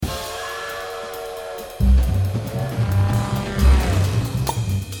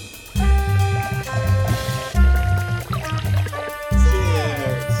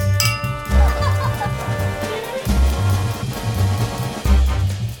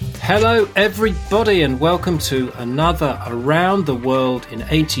Hello, everybody, and welcome to another Around the World in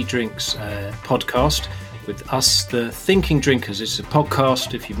 80 Drinks podcast with us, the Thinking Drinkers. It's a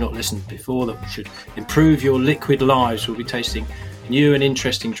podcast, if you've not listened before, that should improve your liquid lives. We'll be tasting new and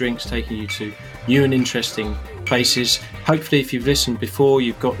interesting drinks, taking you to new and interesting places. Hopefully, if you've listened before,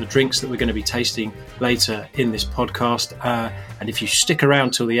 you've got the drinks that we're going to be tasting later in this podcast. And if you stick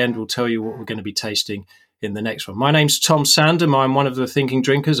around till the end, we'll tell you what we're going to be tasting in the next one. My name's Tom Sandham. I'm one of the Thinking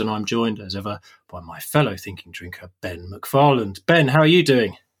Drinkers, and I'm joined, as ever, by my fellow Thinking Drinker, Ben McFarland. Ben, how are you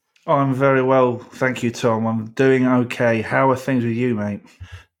doing? Oh, I'm very well, thank you, Tom. I'm doing okay. How are things with you, mate?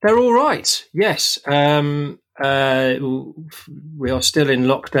 They're all right, yes. We are still in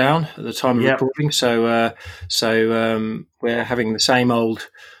lockdown at the time of recording, so we're having the same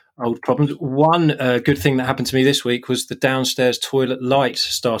old problems. One good thing that happened to me this week was the downstairs toilet light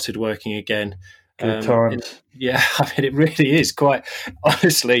started working again. Good times. I mean, it really is quite.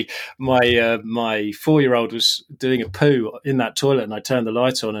 Honestly, my 4-year-old was doing a poo in that toilet, and I turned the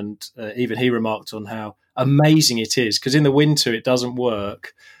light on, and even he remarked on how amazing it is. Because in the winter, it doesn't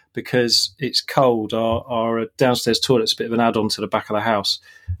work because it's cold. Our downstairs toilet's a bit of an add-on to the back of the house.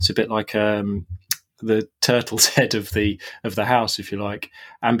 It's a bit like the turtle's head of the house, if you like.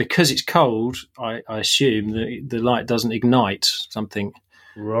 And because it's cold, I assume the light doesn't ignite something.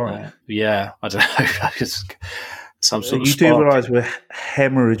 Right. I don't know. Some sort of you do realise we're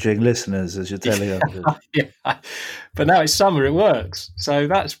hemorrhaging listeners as you're telling us. Yeah, but now it's summer, it works. So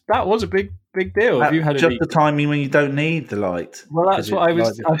that was a big deal. Have you had just the timing when you don't need the light? Well, that's what I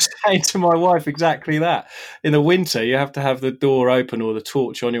was saying to my wife. Exactly that. In the winter, you have to have the door open or the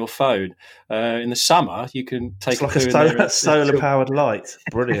torch on your phone. In the summer, you can take it's like a solar powered light.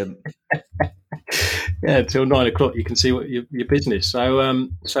 Brilliant. Yeah, till 9 o'clock you can see what your business. So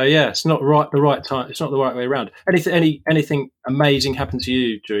yeah, it's not the right time. It's not the right way around. Anything amazing happened to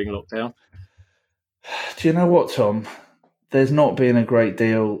you during lockdown? Do you know what, Tom? There's not been a great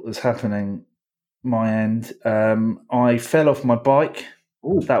deal that's happening my end. I fell off my bike.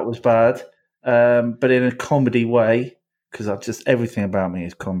 Ooh. That was bad, but in a comedy way, because everything about me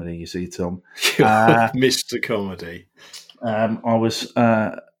is comedy. You see, Tom. Mr. Comedy. I was.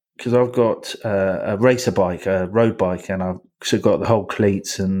 Because I've got a racer bike, a road bike, and I've also got the whole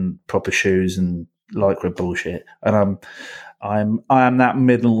cleats and proper shoes and Lycra bullshit. And I am that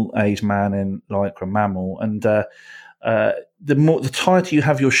middle-aged man in Lycra mammal. And the tighter you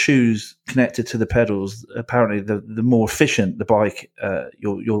have your shoes connected to the pedals, apparently the more efficient the bike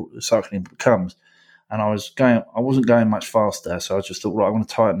your cycling becomes. And I wasn't going much faster, so I just thought, right, I'm going to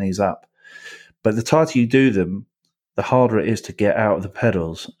tighten these up. But the tighter you do them, the harder it is to get out of the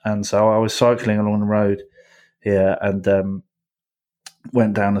pedals. And so I was cycling along the road here and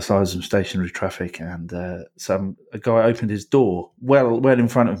went down the side of some stationary traffic, and a guy opened his door well in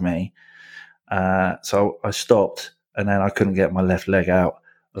front of me. So I stopped, and then I couldn't get my left leg out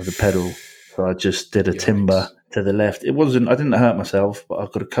of the pedal. So I just did a timber to the left. I didn't hurt myself, but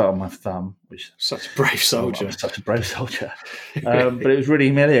I've got a cut on my thumb. Such a brave soldier. I'm such a brave soldier. But it was really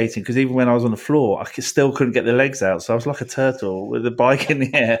humiliating because even when I was on the floor, I still couldn't get the legs out. So I was like a turtle with the bike in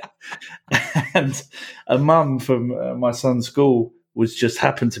the air. And a mum from my son's school was just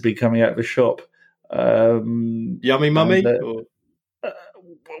happened to be coming out of the shop. Yummy mummy?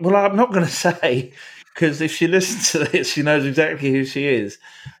 Well, I'm not going to say, because if she listens to this, she knows exactly who she is.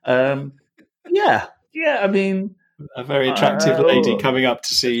 Yeah, I mean, a very attractive lady coming up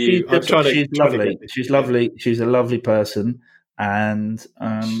to see you. She's lovely. She's lovely. She's a lovely person, and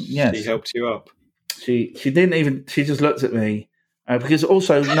she helped you up. She didn't even. She just looked at me because of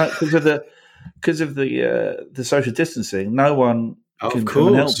the social distancing. No one can come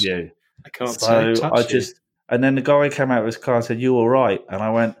and help you. I can't touch you. And then the guy came out of his car and said, "You all right?" And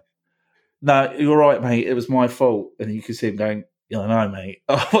I went, "No, you're all right, mate. It was my fault." And you could see him going, "Yeah, I know, mate."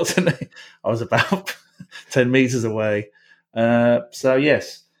 I was about 10 meters away. So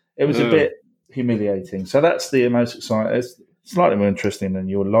yes, it was a bit humiliating. So that's the most exciting. It's slightly more interesting than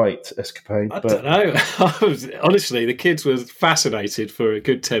your light escapade. I don't know. Honestly, the kids were fascinated for a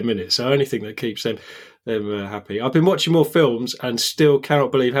good 10 minutes. So anything that keeps them happy. I've been watching more films and still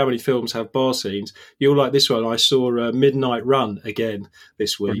cannot believe how many films have bar scenes. You'll like this one. I saw Midnight Run again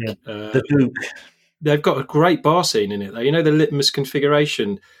this week. The Duke. They've got a great bar scene in it, though. You know the litmus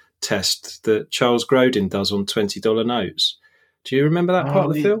configuration test that Charles Grodin does on $20 notes? Do you remember that part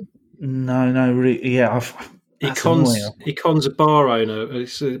of the film? No, really. Yeah, he cons a bar owner.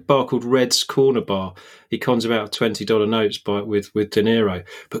 It's a bar called Red's Corner Bar. He cons about $20 notes with De Niro.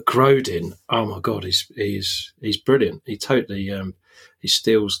 But Grodin, oh my God, he's brilliant. He totally he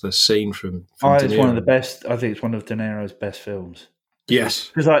steals the scene from De Niro. It's one of the best. I think it's one of De Niro's best films.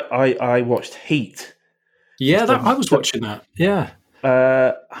 Yes. Because I watched Heat. Yeah, I was watching that. Yeah.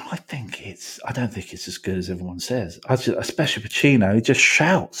 I don't think it's as good as everyone says. Especially Pacino, he just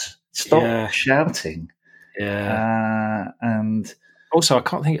shouts. Stop shouting. Yeah. And also, I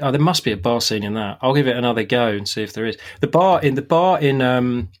can't think. Oh, there must be a bar scene in that. I'll give it another go and see if there is. The bar in.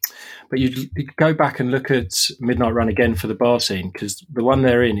 But you go back and look at Midnight Run again for the bar scene, because the one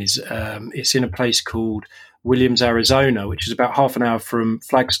they're in is it's in a place called Williams, Arizona, which is about half an hour from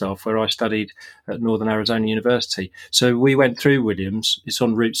Flagstaff, where I studied at Northern Arizona University. So we went through Williams. It's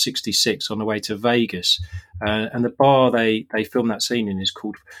on Route 66 on the way to Vegas, and the bar they filmed that scene in is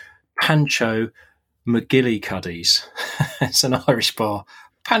called Pancho McGillicuddy's. It's an Irish bar.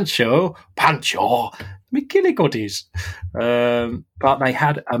 Pancho McGillicuddy's. But they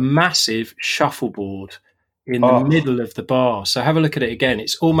had a massive shuffleboard in the middle of the bar. So have a look at it again.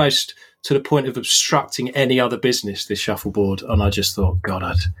 It's almost to the point of obstructing any other business, this shuffleboard. And I just thought, God,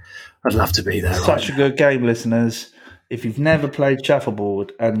 I'd love to be there. Such a good game, listeners. If you've never played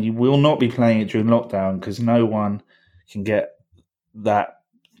shuffleboard, and you will not be playing it during lockdown because no one can get that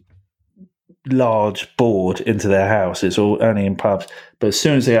large board into their house. It's all only in pubs. But as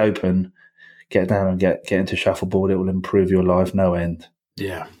soon as they open, get down and get into shuffleboard. It will improve your life no end.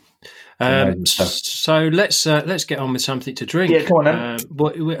 Yeah. So let's get on with something to drink. Yeah, come on then.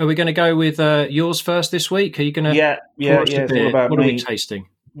 Are we going to go with yours first this week? Are you going to? Yeah. It's all about what me. are we tasting?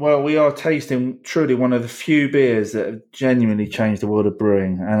 Well, we are tasting truly one of the few beers that have genuinely changed the world of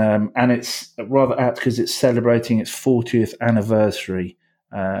brewing, and it's rather apt because it's celebrating its 40th anniversary.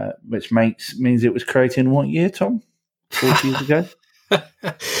 Which means it was created in what year, Tom? 40 years ago?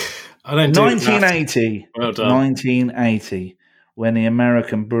 I don't 1980. Well done. 1980, when the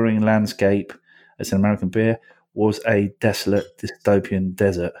American brewing landscape, as an American beer, was a desolate dystopian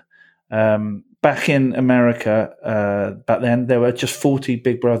desert. Back in America, back then, there were just 40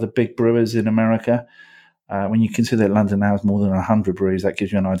 big brewers in America. When you consider that London now has more than 100 breweries, that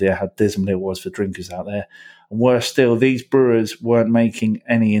gives you an idea how dismal it was for drinkers out there. And worse still, these brewers weren't making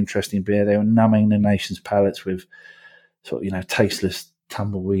any interesting beer. They were numbing the nation's palates with sort of, tasteless,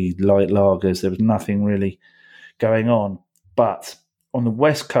 tumbleweed, light lagers. There was nothing really going on. But on the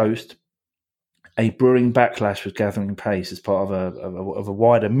West Coast, a brewing backlash was gathering pace as part of a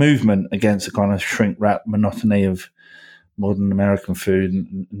wider movement against the kind of shrink-wrap monotony of modern American food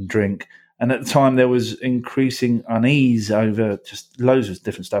and drink. And at the time, there was increasing unease over just loads of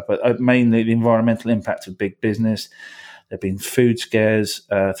different stuff, but mainly the environmental impact of big business. There had been food scares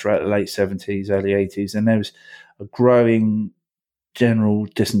throughout the late 70s, early 80s, and there was a growing general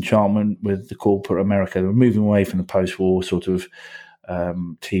disenchantment with the corporate America. They were moving away from the post-war sort of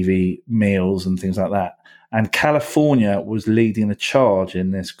TV meals and things like that. And California was leading the charge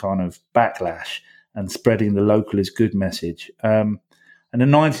in this kind of backlash and spreading the local is good message. And in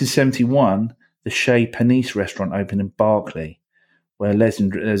 1971, the Chez Panisse restaurant opened in Berkeley, where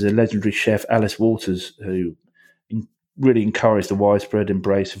there's a legendary chef, Alice Waters, who really encouraged the widespread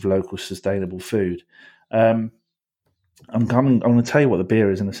embrace of local sustainable food. I'm going to tell you what the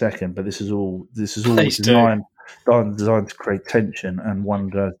beer is in a second, but this is all designed to create tension and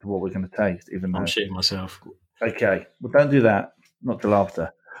wonder as to what we're going to taste. Even I'm shitting myself. Okay, well, don't do that. Not till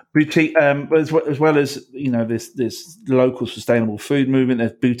after. Boutique, as well as this local sustainable food movement.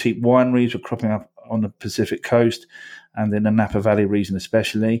 There's boutique wineries were cropping up on the Pacific coast and in the Napa Valley region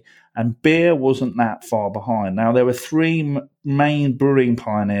especially. And beer wasn't that far behind. Now there were three main brewing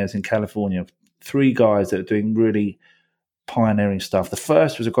pioneers in California. Three guys that are doing really pioneering stuff. The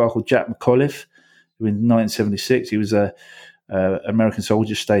first was a guy called Jack McAuliffe, who in 1976 he was a American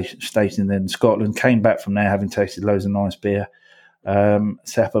soldier stationed in Scotland. Came back from there having tasted loads of nice beer.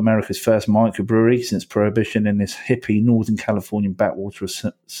 Set up America's first microbrewery since Prohibition in this hippie Northern Californian backwater of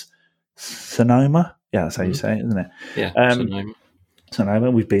Sonoma. Yeah, that's how you say it, isn't it? Yeah,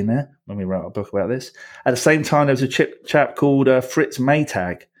 Sonoma. We've been there when we wrote a book about this. At the same time, there was a chap called Fritz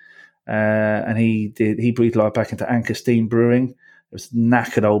Maytag, and he breathed life back into Anchor Steam Brewing. It was a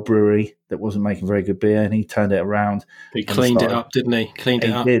knackered old brewery that wasn't making very good beer, and he turned it around. He cleaned it up, didn't he? Cleaned it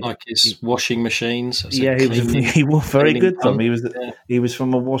up like his washing machines. Yeah, he was very good, Tom. He was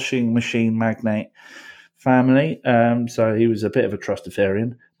from a washing machine magnate family, so he was a bit of a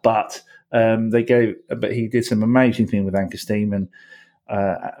trustafarian. But he did some amazing thing with Anchor Steam, and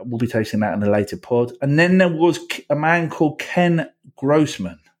we'll be tasting that in a later pod. And then there was a man called Ken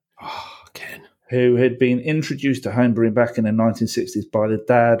Grossman. Oh, Ken. Who had been introduced to homebrewing back in the 1960s by the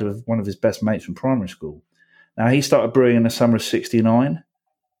dad of one of his best mates from primary school. Now, he started brewing in the summer of 69.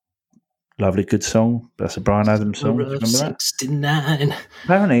 Lovely, good song. That's a Bryan Adams song. Remember that? 69.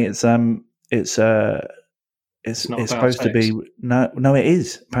 Apparently, it's It's not supposed about to be no. It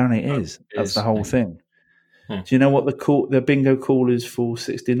is. Apparently, it is. It That's is. the whole thing. Yeah. Do you know what the bingo call is for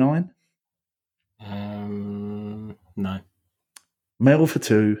 69? No. Meal for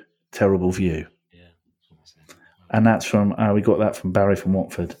two, terrible view. Yeah. And that's from we got that from Barry from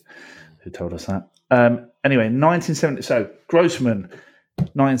Watford, who told us that. Anyway, 1970. So Grossman,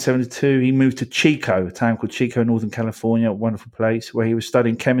 1972, he moved to Chico, a town called Chico, Northern California, a wonderful place where he was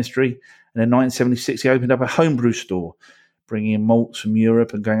studying chemistry. And in 1976, he opened up a homebrew store, bringing in malts from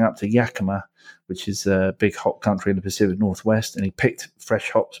Europe and going up to Yakima, which is a big hop country in the Pacific Northwest. And he picked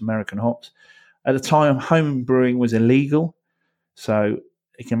fresh hops, American hops. At the time, home brewing was illegal. So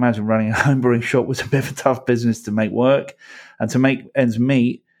you can imagine running a home brewing shop was a bit of a tough business to make work. And to make ends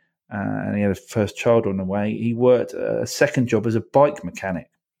meet, and he had a first child on the way, he worked a second job as a bike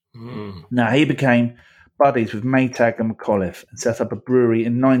mechanic. Now, he became buddies with Maytag and McAuliffe and set up a brewery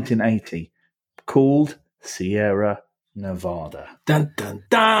in 1980 called Sierra Nevada. Dun, dun,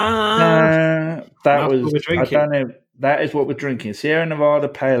 dun. That is what we're drinking. Sierra Nevada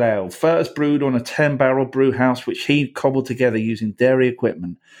Pale Ale, first brewed on a 10-barrel brew house, which he cobbled together using dairy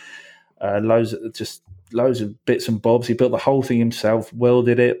equipment. Loads of bits and bobs. He built the whole thing himself,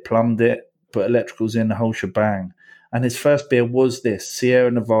 welded it, plumbed it, put electricals in, the whole shebang. And his first beer was this, Sierra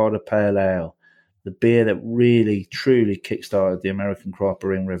Nevada Pale Ale, the beer that really, truly kickstarted the American craft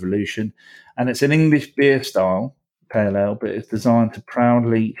brewing revolution. And it's an English beer style pale ale, but it's designed to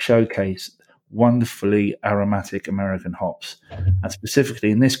proudly showcase wonderfully aromatic American hops, and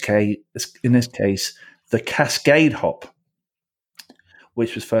specifically in this case, the Cascade hop,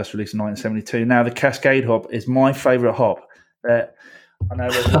 which was first released in 1972. Now, the Cascade hop is my favourite hop. I know.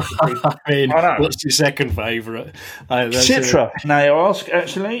 What's your second favourite? Citra. Now you ask,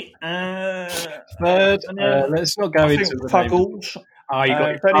 actually. Third. Let's not go into the Fuggles. You got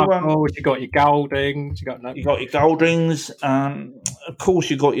your Fuggles, you got your Goldings, you got your Goldings. Of course,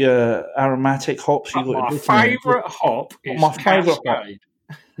 you got your aromatic hops. My favourite hop is my favourite hop.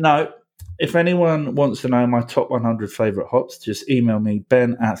 No, if anyone wants to know my top 100 favourite hops, just email me,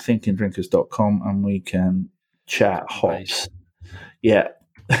 ben@thinkingdrinkers.com, and we can chat hops. Yeah,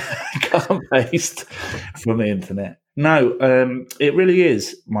 cut and paste from the internet. No, it really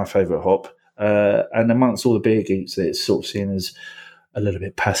is my favourite hop. And amongst all the beer geeks, it's sort of seen as a little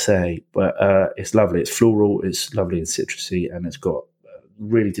bit passé, but it's lovely. It's floral, it's lovely and citrusy, and it's got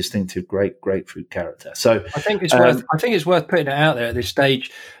really distinctive, great grapefruit character. So I think it's worth putting it out there at this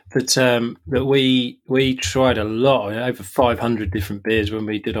stage that we tried a lot, over 500 different beers when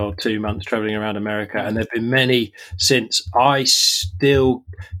we did our 2 months traveling around America, and there've been many since. I still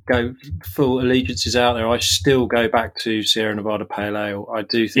go full allegiances out there. I still go back to Sierra Nevada Pale Ale. I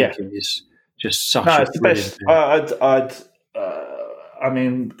do think it is just such a it's the best. I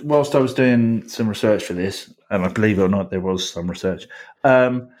mean, whilst I was doing some research for this, and I believe it or not, there was some research,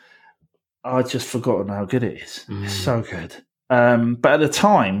 I'd just forgotten how good it is. It's so good. But at the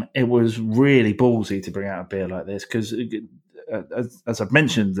time, it was really ballsy to bring out a beer like this because, as I've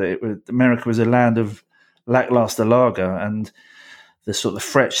mentioned, America was a land of lackluster lager, and the sort of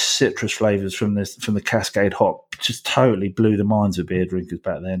fresh citrus flavors from the Cascade hop just totally blew the minds of beer drinkers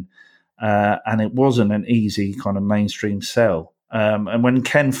back then. And it wasn't an easy kind of mainstream sell. And when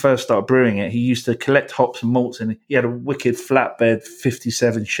Ken first started brewing it, he used to collect hops and malts, and he had a wicked flatbed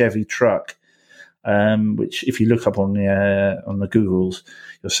 57 Chevy truck, which if you look up on the Googles,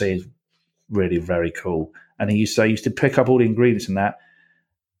 you'll see is really very cool. And he used to pick up all the ingredients in that,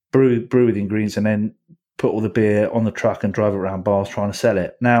 brew with the ingredients, and then put all the beer on the truck and drive it around bars trying to sell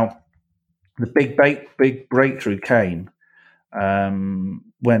it. Now, the big breakthrough came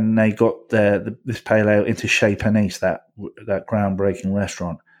when they got this pale ale into Chez Panisse, that groundbreaking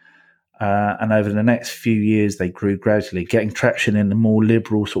restaurant. And over the next few years, they grew gradually, getting traction in the more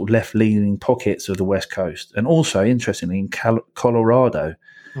liberal, sort of left-leaning pockets of the West Coast. And also, interestingly, in Colorado,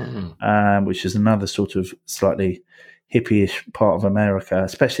 which is another sort of slightly hippie-ish part of America,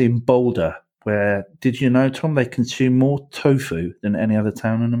 especially in Boulder, where, did you know, Tom, they consume more tofu than any other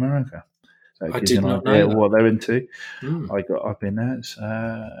town in America. I did not know that. What they're into. I've been there. It's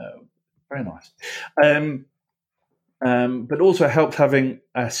very nice. But also helped having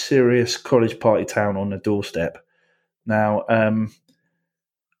a serious college party town on the doorstep. Now, in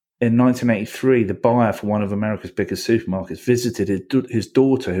 1983, the buyer for one of America's biggest supermarkets visited his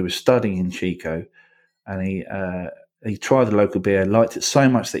daughter, who was studying in Chico, and he tried the local beer, liked it so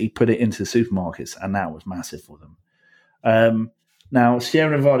much that he put it into the supermarkets, and that was massive for them. Now,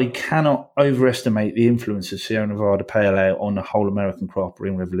 Sierra Nevada cannot overestimate the influence of Sierra Nevada Pale Ale on the whole American craft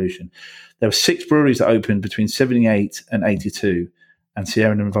brewing revolution. There were 6 breweries that opened between 78 and 82, and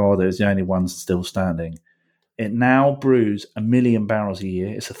Sierra Nevada is the only one still standing. It now brews 1 million barrels a year.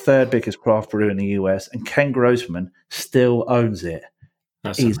 It's the third biggest craft brewer in the US, and Ken Grossman still owns it.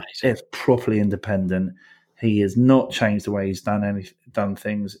 That's amazing. It's properly independent. He has not changed the way he's done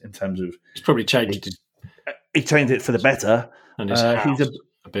things in terms of. He's probably changed it. He changed it for the better. And his house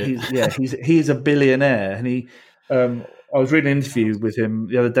a bit. He's a billionaire, and he. I was reading an interview with him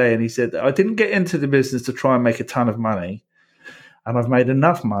the other day, and he said, "I didn't get into the business to try and make a ton of money, and I've made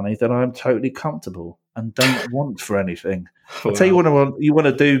enough money that I'm totally comfortable and don't want for anything." Wow. I'll tell you what you want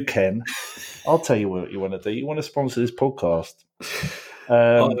to do, Ken. I'll tell you what you want to do. You want to sponsor this podcast.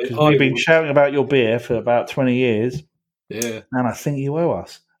 We've been shouting about your beer for about 20 years. Yeah. And I think you owe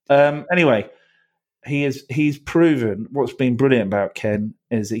us. Anyway, he's proven what's been brilliant about Ken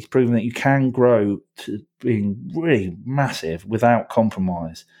is that he's proven that you can grow to being really massive without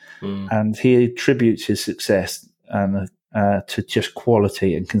compromise. And he attributes his success to just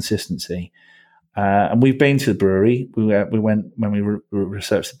quality and consistency. And we've been to the brewery. We went when we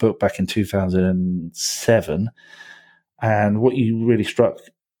researched the book back in 2007. And what you really struck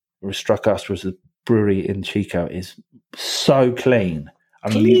us was the brewery in Chico is so clean. I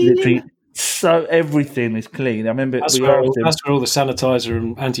mean, literally, so everything is clean. I remember that's where all the sanitizer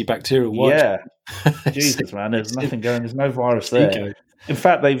and antibacterial wipes. Yeah, Jesus, man, there's nothing going. There's no virus there. Chico. In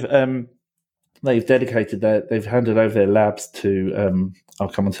fact, they've dedicated they've handed over their labs to. I'll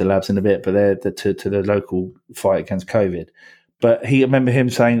come on to the labs in a bit, but they're to the local fight against COVID. But I remember him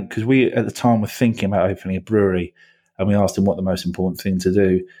saying, because we at the time were thinking about opening a brewery. And we asked him what the most important thing to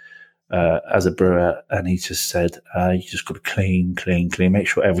do as a brewer, and he just said, "You just got to clean, make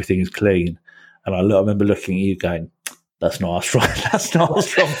sure everything is clean." And I remember looking at you, going, "That's not our strong. That's not our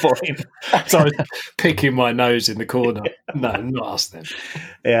strong point." So I was picking my nose in the corner. No, not us then.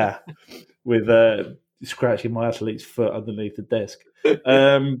 Yeah, with scratching my athlete's foot underneath the desk.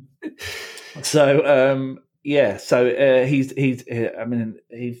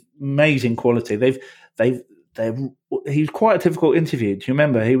 He's amazing quality. He's quite a difficult interview. Do you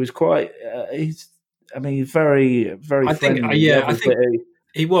remember? He was quite. He's very, very. I think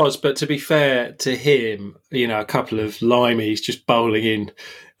he was. But to be fair to him, a couple of limeys just bowling in,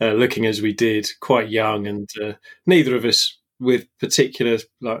 looking as we did, quite young, and neither of us with particular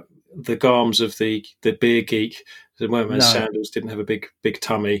like the garms of the beer geek. The Merman Sandals didn't have a big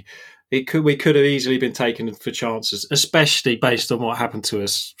tummy. We could have easily been taken for chances, especially based on what happened to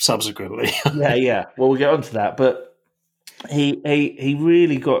us subsequently. Yeah. Well, we'll get onto that, but he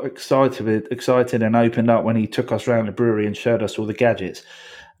really got excited and opened up when he took us around the brewery and showed us all the gadgets.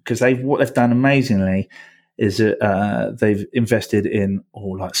 Because what they've done amazingly is that they've invested in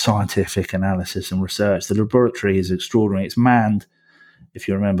all like scientific analysis and research. The laboratory is extraordinary. It's manned, if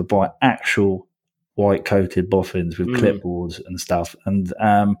you remember, by actual white-coated boffins with clipboards and stuff, and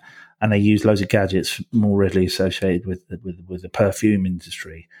they use loads of gadgets more readily associated with the perfume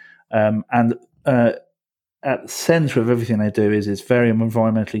industry. And at the centre of everything they do is it's very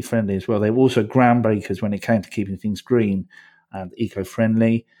environmentally friendly as well. They're also groundbreakers when it came to keeping things green and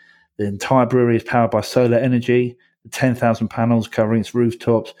eco-friendly. The entire brewery is powered by solar energy, 10,000 panels covering its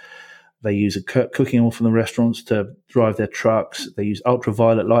rooftops. They use cooking oil from the restaurants to drive their trucks. They use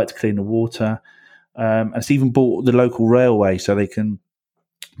ultraviolet light to clean the water. And it's even bought the local railway so they can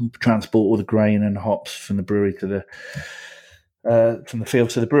transport all the grain and hops from the brewery to from the field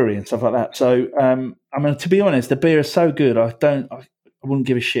to the brewery and stuff like that. So, to be honest, the beer is so good. I wouldn't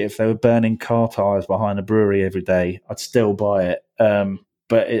give a shit if they were burning car tires behind a brewery every day. I'd still buy it.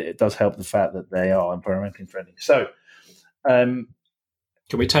 But it does help the fact that they are environmentally friendly. So, can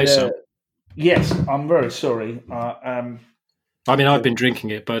we taste some? Yes, I'm very sorry. I've been drinking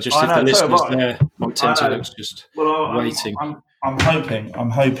it, but just if the listeners there, my Tenterlook's just waiting. I'm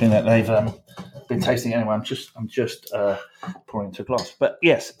hoping that they've been tasting it anyway. I'm just pouring into a glass. But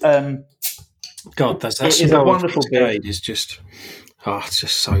yes, God, that is a wonderful beer. It's just, it's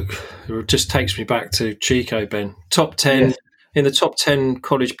just so. It just takes me back to Chico, Ben. Top 10 in the top 10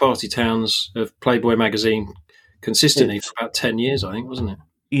 college party towns of Playboy magazine, consistently for about 10 years, I think, wasn't it?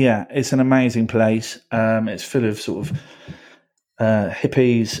 Yeah, it's an amazing place. It's full of sort of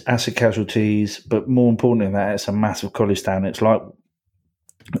hippies, acid casualties, but more importantly than that, it's a massive college town. It's like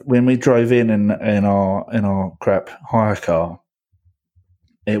when we drove in our crap hire car,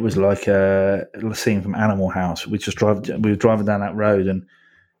 it was like a scene from Animal House. We were driving down that road and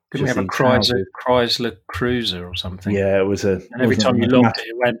didn't we have a Chrysler Cruiser or something? Yeah, it was and every time you looked at it,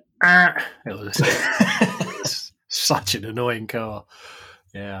 it went, ah. It was such an annoying car.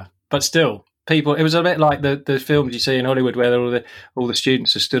 Yeah, but still, people. It was a bit like the films you see in Hollywood where all the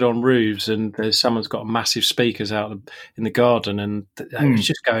students are stood on roofs and someone's got massive speakers out in the garden, and it was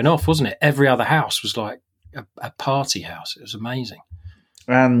just going off, wasn't it? Every other house was like a party house. It was amazing.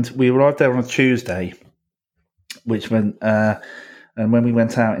 And we arrived there on a Tuesday, which meant, and when we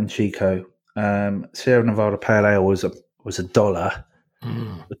went out in Chico, Sierra Nevada Pale Ale was $1.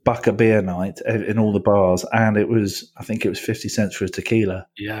 The bucket beer night in all the bars, and I think it was 50 cents for a tequila.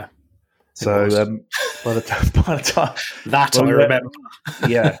 Yeah. So by the time that I remember.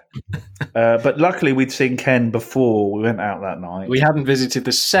 Yeah. But luckily we'd seen Ken before we went out that night. We hadn't visited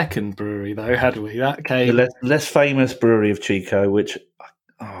the second brewery though, had we? That came the less famous brewery of Chico, which,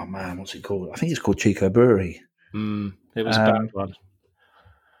 oh man, what's it called? I think it's called Chico Brewery. It was a bad one.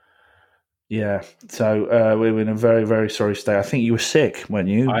 Yeah, so we were in a very, very sorry state. I think you were sick, weren't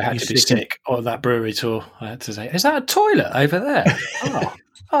you? I had to be sick on that brewery tour. I had to say, is that a toilet over there?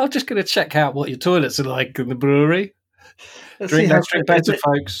 I'm just going to check out what your toilets are like in the brewery. Drink less, drink better,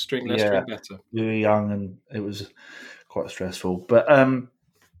 folks. Drink less, drink better. We were young and it was quite stressful.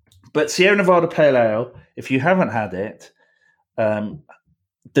 But Sierra Nevada Pale Ale, if you haven't had it,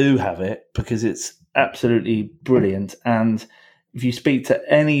 do have it because it's absolutely brilliant. And if you speak to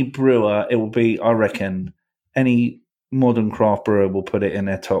any brewer, it will be, I reckon, any modern craft brewer will put it in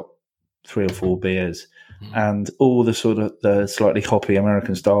their top 3 or 4 beers. And all the sort of the slightly hoppy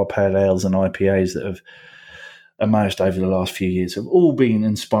American style pale ales and IPAs that have emerged over the last few years have all been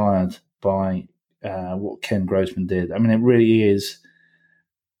inspired by what Ken Grossman did. I mean, it really is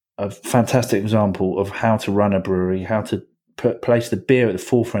a fantastic example of how to run a brewery, how to place the beer at the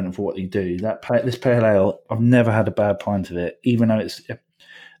forefront of what you do. This pale ale, I've never had a bad pint of it, even though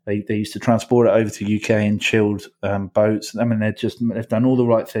they used to transport it over to UK in chilled boats. I mean, they've done all the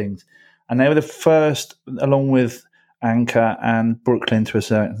right things, and they were the first, along with Anchor and Brooklyn to a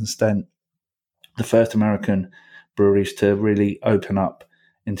certain extent, the first American breweries to really open up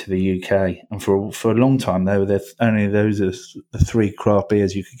into the UK. And for a long time, they were only those are the 3 craft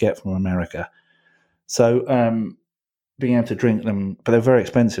beers you could get from America. So being able to drink them, but they're very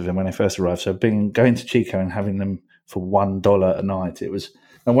expensive when they first arrived. So going to Chico and having them for $1 a night, it was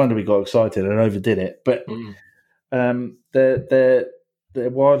no wonder we got excited and overdid it. But they're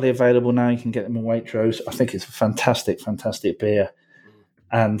widely available now. You can get them in Waitrose. I think it's a fantastic, fantastic beer,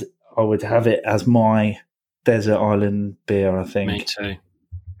 and I would have it as my desert island beer. I think. Me too.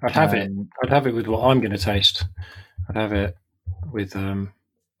 I'd have it. I'd have it with what I'm going to taste. I'd have it with. Are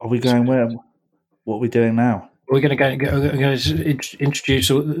we going where? What are we doing now? We're going to introduce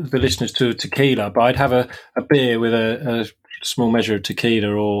the listeners to tequila, but I'd have a beer with a small measure of tequila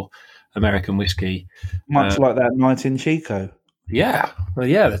or American whiskey. Much like that night in Chico. Yeah. Well,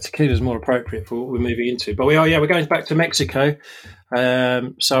 yeah, the tequila is more appropriate for what we're moving into. But we're going back to Mexico.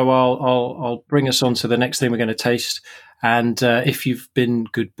 So I'll bring us on to the next thing we're going to taste. And if you've been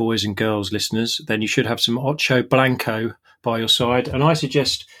good boys and girls listeners, then you should have some Ocho Blanco by your side. And I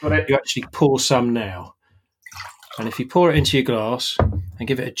suggest you actually pour some now. And if you pour it into your glass and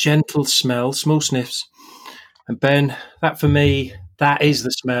give it a gentle smell, small sniffs, and Ben, that for me, that is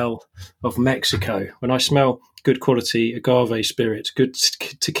the smell of Mexico. When I smell good quality agave spirits, good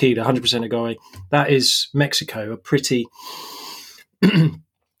tequila, 100% agave, that is Mexico, a pretty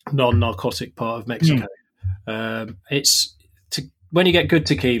non-narcotic part of Mexico. When you get good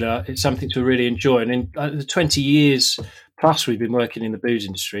tequila, it's something to really enjoy. And in the 20 years plus we've been working in the booze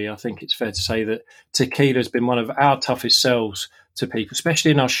industry, I think it's fair to say that tequila has been one of our toughest sells to people,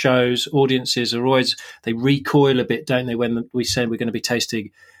 especially in our shows. Audiences are always, they recoil a bit, don't they, when we say we're going to be tasting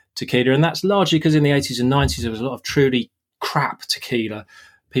tequila. And that's largely because in the 80s and 90s, there was a lot of truly crap tequila.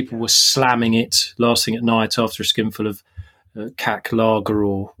 People were slamming it last thing at night after a skinful of CAC lager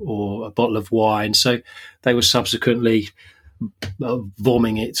or a bottle of wine. So they were subsequently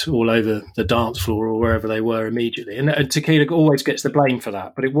vomiting it all over the dance floor or wherever they were immediately. And tequila always gets the blame for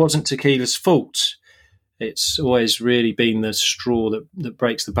that, but it wasn't tequila's fault. It's always really been the straw that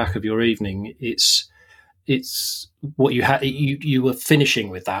breaks the back of your evening. It's what you had. You were finishing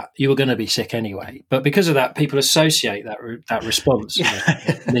with that. You were going to be sick anyway, but because of that, people associate that response,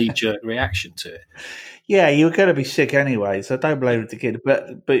 knee-jerk reaction to it. Yeah, you were going to be sick anyway, so don't blame the tequila.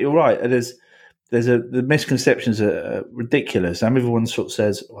 But you're right. The misconceptions are ridiculous. Everyone sort of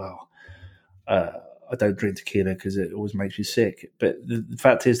says, "Well, I don't drink tequila because it always makes me sick." But the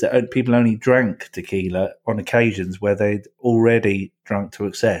fact is that people only drank tequila on occasions where they'd already drunk to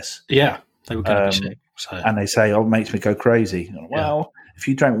excess. Yeah, they were going to be sick. So. And they say, "Oh, it makes me go crazy." Well, if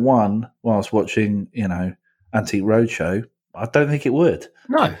you drank one whilst watching, Antique Roadshow, I don't think it would.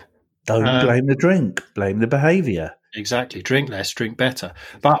 No. Don't blame the drink, blame the behaviour. Exactly. Drink less, drink better.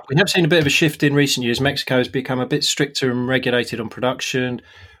 But we have seen a bit of a shift in recent years. Mexico has become a bit stricter and regulated on production.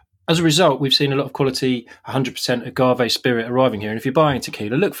 as a result, we've seen a lot of quality 100% agave spirit arriving here. And if you're buying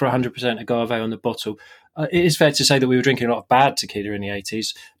tequila, look for 100% agave on the bottle. It is fair to say that we were drinking a lot of bad tequila in the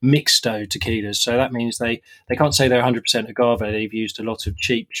 80s, mixto tequilas. So that means they can't say they're 100% agave. They've used a lot of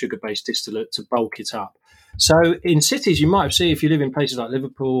cheap sugar-based distillate to bulk it up. So in cities, you might have seen, if you live in places like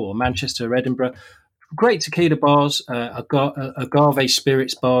Liverpool or Manchester or Edinburgh, great tequila bars, agave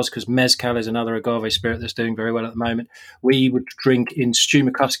spirits bars, because mezcal is another agave spirit that's doing very well at the moment. We would drink in Stu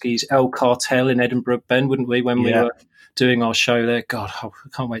McCuskey's El Cartel in Edinburgh, Ben, wouldn't we, when we were doing our show there? God, I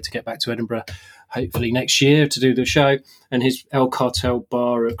can't wait to get back to Edinburgh, hopefully next year, to do the show. And his El Cartel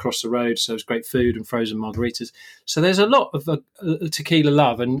bar across the road, so it's great food and frozen margaritas. So there's a lot of tequila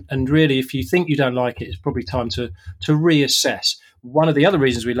love, and really, if you think you don't like it, it's probably time to reassess. One of the other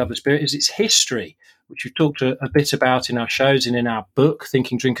reasons we love the spirit is its history, which we've talked a bit about in our shows and in our book,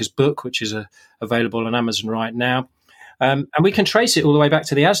 Thinking Drinkers book, which is available on Amazon right now. And we can trace it all the way back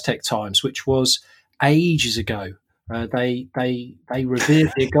to the Aztec times, which was ages ago. They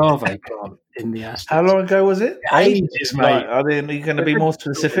revered the agave plant in the Aztecs. How long ago was it? Ages, mate. Right. Are you going to be more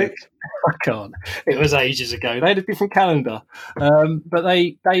specific? I can't. It was ages ago. They had a different calendar. But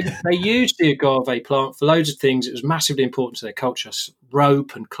they used the agave plant for loads of things. It was massively important to their culture,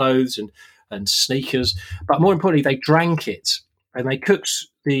 rope and clothes and sneakers. But more importantly, they drank it, and they cooked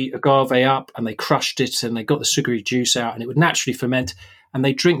the agave up, and they crushed it, and they got the sugary juice out, and it would naturally ferment. And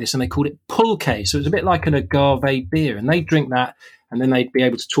they drink this, and they called it pulque. So it's a bit like an agave beer. And they drink that, and then they'd be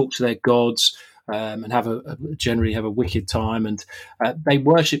able to talk to their gods and generally have a wicked time. And they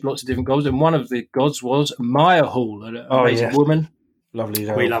worship lots of different gods. And one of the gods was Mayahul, an amazing woman. Lovely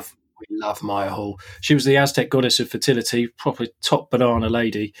girl. We love Mayahul. She was the Aztec goddess of fertility, proper top banana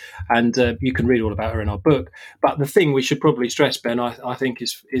lady. And you can read all about her in our book. But the thing we should probably stress, Ben, I think,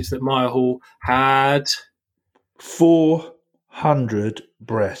 is that Mayahul had 400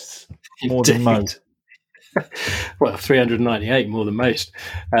 breasts, more than most. Well, 398, more than most.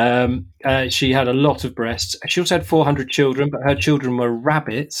 She had a lot of breasts. She also had 400 children, but her children were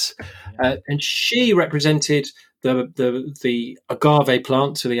rabbits. And she represented the agave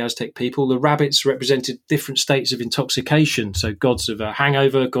plant to the Aztec people. The rabbits represented different states of intoxication. So gods of a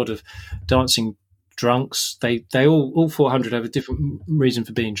hangover, god of dancing drunks. They all 400 have a different reason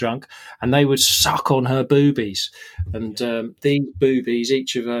for being drunk, and they would suck on her boobies, and these boobies,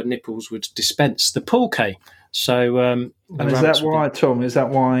 each of her nipples would dispense the pulque. So and is that why, Tom, is that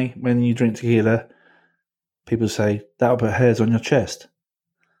why when you drink tequila people say that'll put hairs on your chest?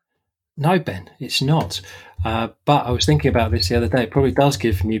 No, Ben, it's not. But I was thinking about this the other day. It probably does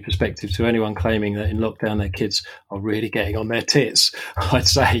give new perspective to anyone claiming that in lockdown their kids are really getting on their tits. I'd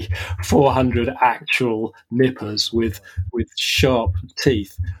say 400 actual nippers with sharp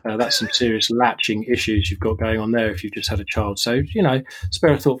teeth. That's some serious latching issues you've got going on there if you've just had a child. So,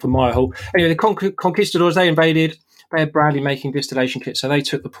 spare a thought for Mayahul. Anyway, the conquistadors, they invaded. They had brandy making distillation kits, so they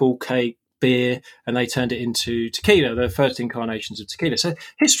took the pulque beer and they turned it into tequila, the first incarnations of tequila. So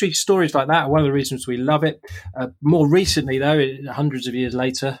history stories like that are one of the reasons we love it. More recently, though, hundreds of years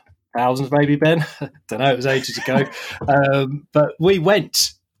later, thousands maybe, Ben, don't know, it was ages ago, but we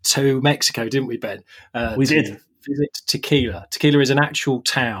went to Mexico, didn't we, Ben? We did visit Tequila. Tequila is an actual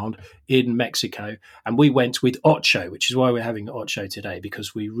town in Mexico, and we went with Ocho, which is why we're having Ocho today,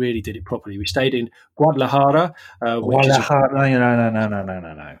 because we really did it properly. We stayed in Guadalajara. No.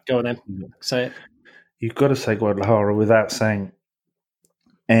 Go on then, say it. You've got to say Guadalajara without saying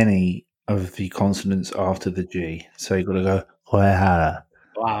any of the consonants after the G. So you've got to go Guadalajara.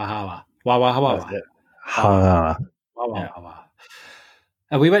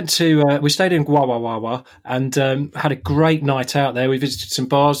 We went to we stayed in Guadalajara and had a great night out there. We visited some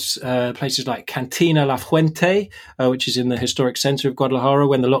bars, places like Cantina La Fuente, which is in the historic centre of Guadalajara.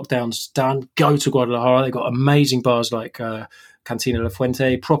 When the lockdown's done, go to Guadalajara. They've got amazing bars like Cantina La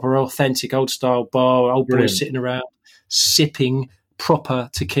Fuente, proper authentic old style bar, old boys sitting around sipping proper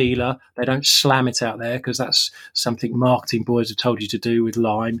tequila. They don't slam it out there because that's something marketing boys have told you to do with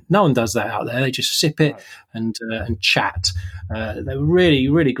lime. No one does that out there. They just sip it and chat. They were really,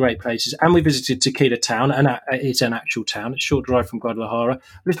 really great places. And we visited Tequila Town, and it's an actual town. It's a short drive from Guadalajara.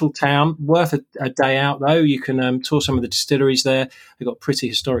 Little town, worth a day out though. You can tour some of the distilleries there. They've got a pretty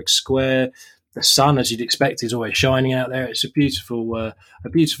historic square. The sun, as you'd expect, is always shining out there. It's a beautiful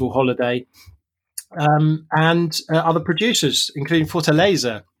holiday. And other producers, including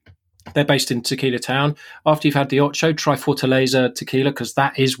Fortaleza. They're based in Tequila Town. After you've had the Ocho, try Fortaleza tequila, because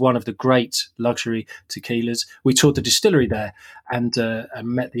that is one of the great luxury tequilas. We toured the distillery there and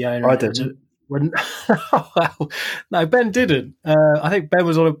met the owner. I didn't. No, Ben didn't. I think Ben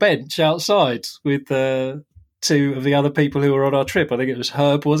was on a bench outside with two of the other people who were on our trip. I think it was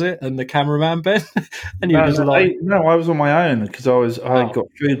Herb, was it, and the cameraman Ben. And you were just like, I was on my own because I got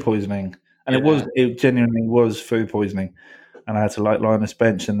food poisoning, and it genuinely was food poisoning, and I had to lie on this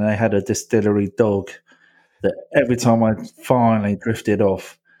bench, and they had a distillery dog that every time I finally drifted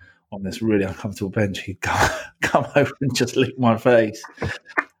off on this really uncomfortable bench, he'd come over and just lick my face.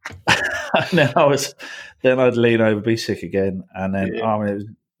 And then I'd lean over, be sick again, and then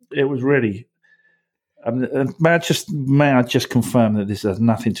it was really. May I just confirm that this has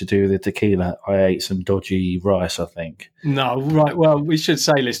nothing to do with the tequila? I ate some dodgy rice, I think. No, right. Well, we should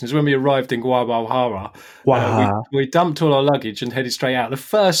say, listeners, when we arrived in Guadalajara, we dumped all our luggage and headed straight out. The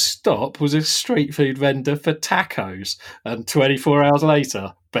first stop was a street food vendor for tacos, and 24 hours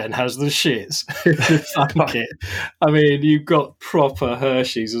later, Ben has the shits. I mean, you got proper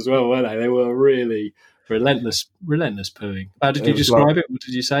Hershey's as well, weren't they? They were really relentless pooing. How did you describe it? What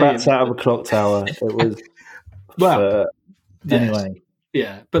did you say? Bats out of a clock tower. It was anyway.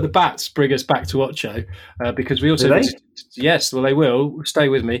 Yeah, but the bats bring us back to Ocho because we also visited. Yes, well, they will. Stay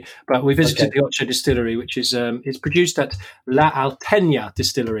with me. But we visited the Ocho distillery, which is it's produced at La Alteña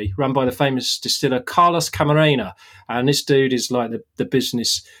distillery, run by the famous distiller Carlos Camarena. And this dude is like the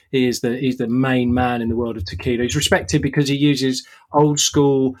business. He's the main man in the world of tequila. He's respected because he uses old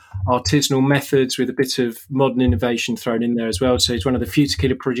school artisanal methods with a bit of modern innovation thrown in there as well. So he's one of the few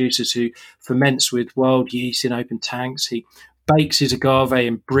tequila producers who ferments with wild yeast in open tanks. He bakes his agave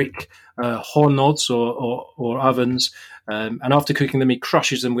in brick hornods or ovens, and after cooking them, he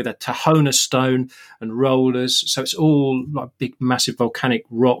crushes them with a tahona stone and rollers. So it's all like big, massive volcanic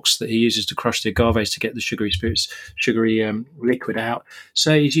rocks that he uses to crush the agaves to get the sugary liquid out.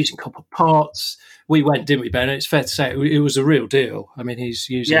 So he's using copper pots. We went, didn't we, Ben? It's fair to say it was a real deal. I mean, he's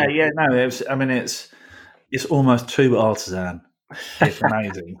using... It's almost too artisan. It's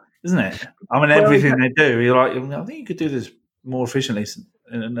amazing, isn't it? I mean, everything they do, you're like, I think you could do this more efficiently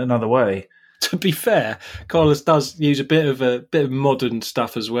in another way. To be fair, Carlos does use a bit of modern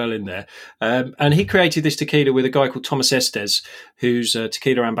stuff as well in there, and he created this tequila with a guy called Thomas Estes, who's a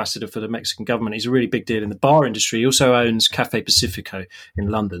tequila ambassador for the Mexican government. He's a really big deal in the bar industry. He also owns Cafe Pacifico in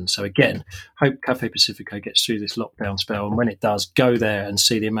London. So again, hope Cafe Pacifico gets through this lockdown spell, and when it does, go there and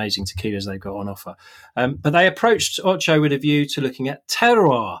see the amazing tequilas they've got on offer. But they approached Ocho with a view to looking at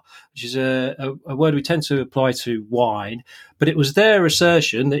terroir, which is a word we tend to apply to wine. But it was their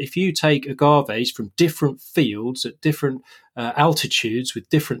assertion that if you take agaves from different fields at different altitudes with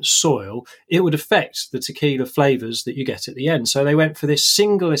different soil, it would affect the tequila flavours that you get at the end. So they went for this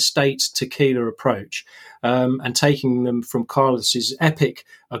single estate tequila approach, and taking them from Carlos's epic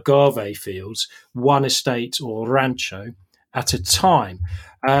agave fields, one estate or rancho at a time.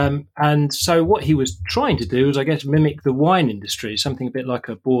 And so what he was trying to do was, I guess, mimic the wine industry, something a bit like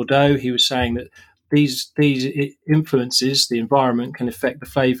a Bordeaux. He was saying that these influences, the environment, can affect the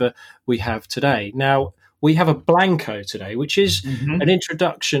flavour we have today. Now, we have a Blanco today, which is an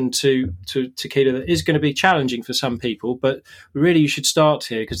introduction to tequila that is going to be challenging for some people, but really you should start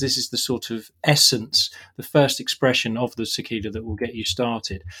here because this is the sort of essence, the first expression of the tequila that will get you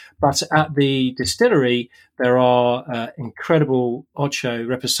started. But at the distillery, there are incredible Ocho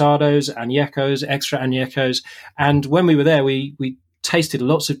Reposados, Añejos, extra Añejos, and when we were there, we tasted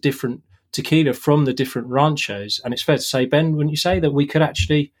lots of different tequila from the different ranchos, and it's fair to say, Ben, wouldn't you say, that we could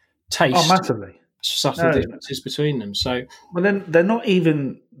actually taste massively subtle differences between them? So, well, then they're not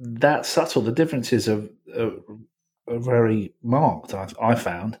even that subtle. The differences are very marked, I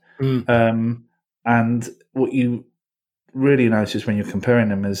found. And what you really notice when you're comparing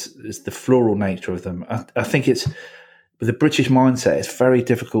them is the floral nature of them. I think it's, with the British mindset, it's very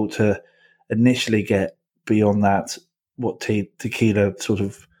difficult to initially get beyond that, what tequila sort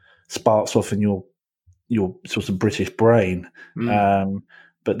of sparks off in your sort of British brain.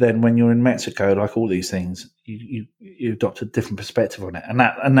 But then when you're in Mexico, like all these things, you adopt a different perspective on it. And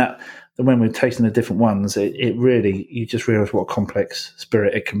that when we're tasting the different ones, it really, you just realise what a complex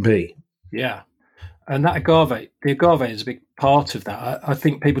spirit it can be. Yeah. And that the agave is a big part of that. I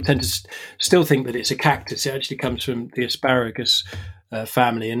think people tend to still think that it's a cactus. It actually comes from the asparagus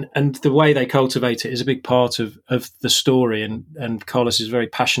family, and the way they cultivate it is a big part of the story. And Carlos is very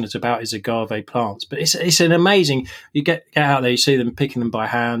passionate about his agave plants. But it's an amazing. You get out there, you see them picking them by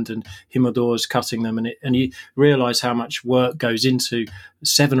hand, and humidors cutting them, and you realise how much work goes into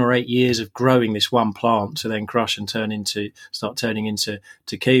 7 or 8 years of growing this one plant to then crush and start turning into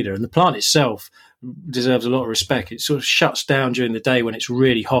tequila. And the plant itself deserves a lot of respect. It sort of shuts down during the day when it's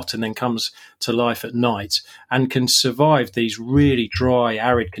really hot and then comes to life at night and can survive these really dry,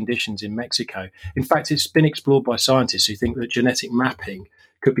 arid conditions in Mexico. In fact, it's been explored by scientists who think that genetic mapping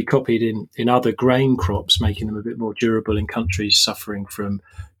could be copied in other grain crops, making them a bit more durable in countries suffering from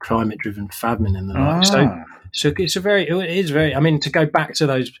climate-driven famine and the like. So it is very. I mean, to go back to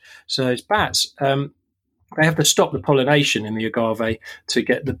those bats. They have to stop the pollination in the agave to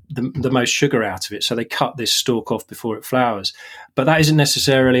get the most sugar out of it. So they cut this stalk off before it flowers. But that isn't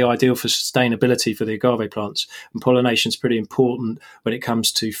necessarily ideal for sustainability for the agave plants. And pollination is pretty important when it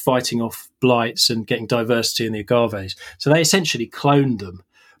comes to fighting off blights and getting diversity in the agaves. So they essentially cloned them.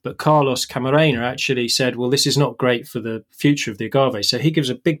 But Carlos Camarena actually said, well, this is not great for the future of the agave. So he gives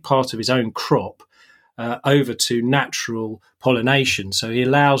a big part of his own crop over to natural pollination. So he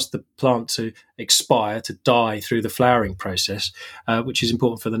allows the plant to expire, to die through the flowering process, which is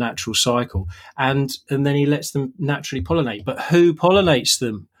important for the natural cycle. And then he lets them naturally pollinate. But who pollinates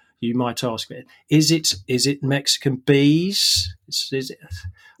them, you might ask? Is it Mexican bees? Is it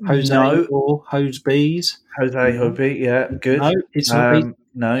Jose or Jose bees? Jose Hobi, yeah, good. No, it's not bees.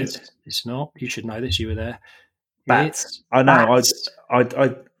 No. It's not. You should know this. You were there. Bats. I know. Bats.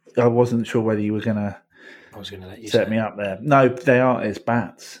 I wasn't sure whether you were going to let you set me up there. No, they are. It's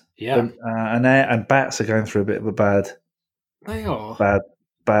bats. Yeah, and bats are going through a bit of a bad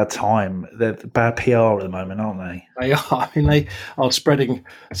time. They're bad PR at the moment, aren't they? They are. I mean, they are spreading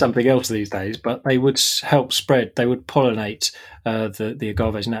something else these days, but they would help spread. They would pollinate the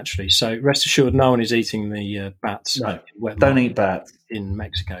agaves naturally. So rest assured, no one is eating the bats. No, don't eat bats in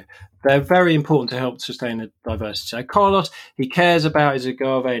Mexico. They're very important to help sustain the diversity. So Carlos, he cares about his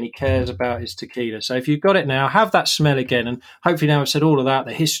agave and he cares about his tequila. So if you've got it now, have that smell again. And hopefully now I've said all of that,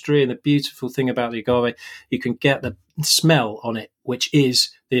 the history and the beautiful thing about the agave, you can get the smell on it, which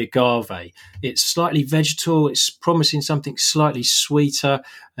is the agave. It's slightly vegetal. It's promising something slightly sweeter.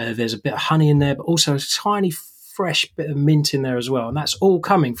 There's a bit of honey in there, but also a tiny fresh bit of mint in there as well. And that's all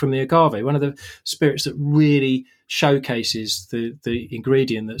coming from the agave, one of the spirits that really showcases the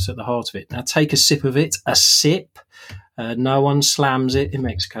ingredient that's at the heart of it. Now take a sip of it, a sip. No one slams it in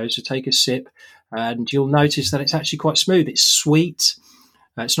Mexico, so take a sip and you'll notice that it's actually quite smooth. It's sweet.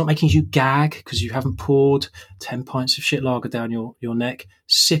 It's not making you gag because you haven't poured 10 pints of shit lager down your neck.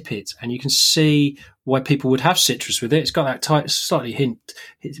 Sip it and you can see why people would have citrus with it. It's got that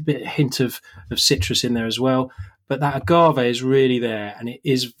it's a bit hint of citrus in there as well. But that agave is really there and it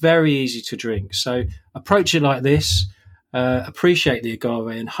is very easy to drink. So approach it like this, appreciate the agave,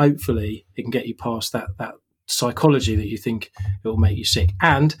 and hopefully it can get you past that psychology that you think it will make you sick.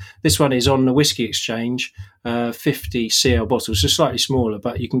 And this one is on the Whiskey Exchange, 50 CL bottles, so slightly smaller,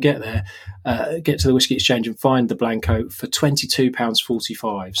 but you can get there, get to the Whiskey Exchange and find the Blanco for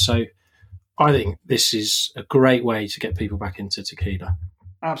 £22.45. So I think this is a great way to get people back into tequila.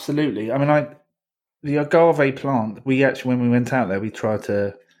 Absolutely. I mean, the agave plant, we actually, when we went out there, we tried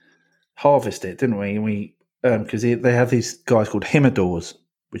to harvest it, didn't we? And we, because they have these guys called Himadors,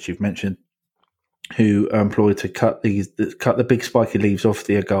 which you've mentioned, who are employed to cut the big spiky leaves off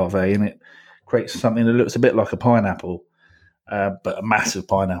the agave, and it creates something that looks a bit like a pineapple, but a massive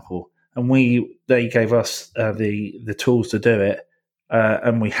pineapple. And they gave us the tools to do it,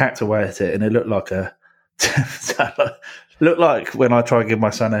 and we hacked away at it, and it looked like looked like when I tried to give my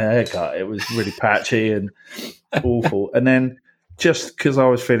son a haircut. It was really patchy and awful. And then just because I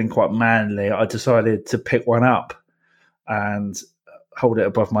was feeling quite manly, I decided to pick one up and hold it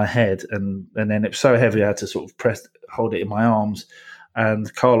above my head. And then it was so heavy I had to sort of hold it in my arms.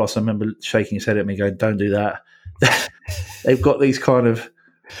 And Carlos, I remember shaking his head at me going, don't do that. They've got these kind of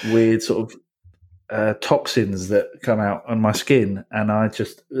weird sort of toxins that come out on my skin. And I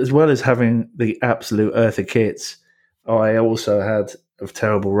just, as well as having the absolute Eartha Kitts, I also had a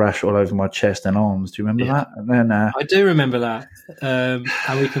terrible rash all over my chest and arms. Do you remember that? And then I do remember that, and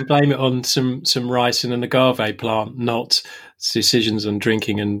we can blame it on some rice and an agave plant, not decisions on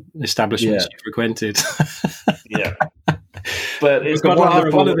drinking and establishments you frequented. Yeah, but it's one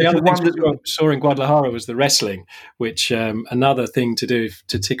of the other things we saw in Guadalajara was the wrestling, which another thing to do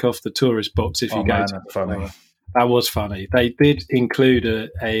to tick off the tourist box if you go. Funny. That was funny. They did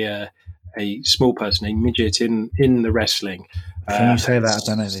include a small person, a midget, in the wrestling. Can you say that? I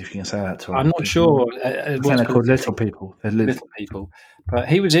don't know if you can say that to I'm not sure. They're called little people. They're little people. But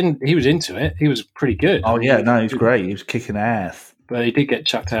he was into it. He was pretty good. Oh yeah, no, he was great. He was kicking ass. But he did get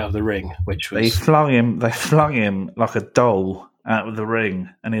chucked out of the ring, which was they flung him like a doll out of the ring,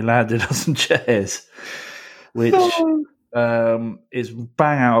 and he landed on some chairs, which is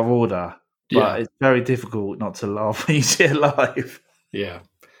bang out of order. But it's very difficult not to laugh when you see it live. Yeah.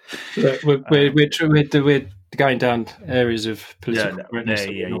 We're going down areas of political correctness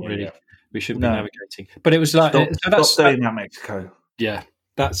that we shouldn't be navigating. But it was like stop doing that, Mexico. Yeah,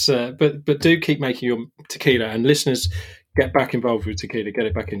 that's. But do keep making your tequila, and listeners, get back involved with tequila, get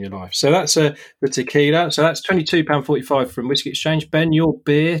it back in your life. So that's the tequila. So that's £22.45 from Whiskey Exchange. Ben, your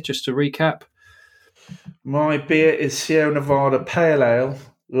beer, just to recap. My beer is Sierra Nevada Pale Ale.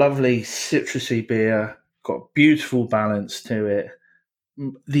 Lovely citrusy beer. Got beautiful balance to it.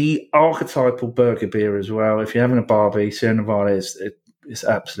 The archetypal burger beer as well. If you're having a barbie, Sierra Nevada is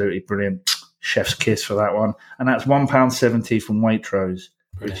absolutely brilliant. Chef's kiss for that one. And that's £1.70 from Waitrose,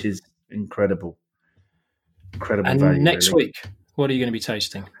 which is incredible. Incredible value. And next really. week, what are you going to be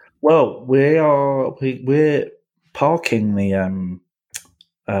tasting? Well, we're parking the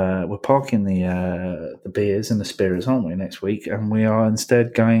beers and the spirits, aren't we, next week? And we are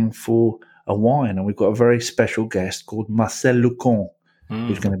instead going for a wine, and we've got a very special guest called Marcel Lucon,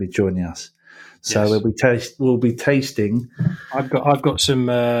 who's going to be joining us. So we'll be tasting. I've got some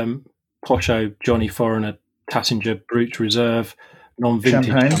Posho Johnny Foreigner Tassinger Brut Reserve non-vintage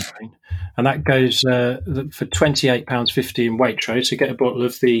champagne. And that goes for £28.50 in Waitrose. So get a bottle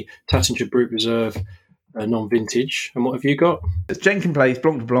of the Tassinger Brut Reserve non-vintage. And what have you got? It's Jenkins Place,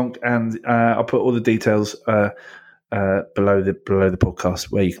 Blanc de Blanc, and I'll put all the details below the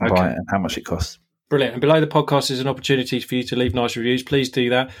podcast where you can buy it and how much it costs. Brilliant. And below the podcast is an opportunity for you to leave nice reviews. Please do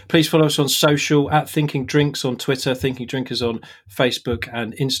that. Please follow us on social at Thinking Drinks on Twitter, Thinking Drinkers on Facebook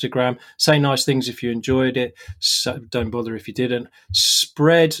and Instagram. Say nice things if you enjoyed it. So don't bother if you didn't.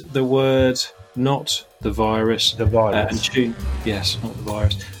 Spread the word, not the virus. The virus. And tune, yes, not the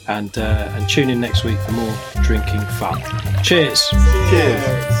virus. And tune in next week for more drinking fun. Cheers.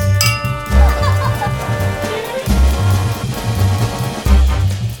 Cheers.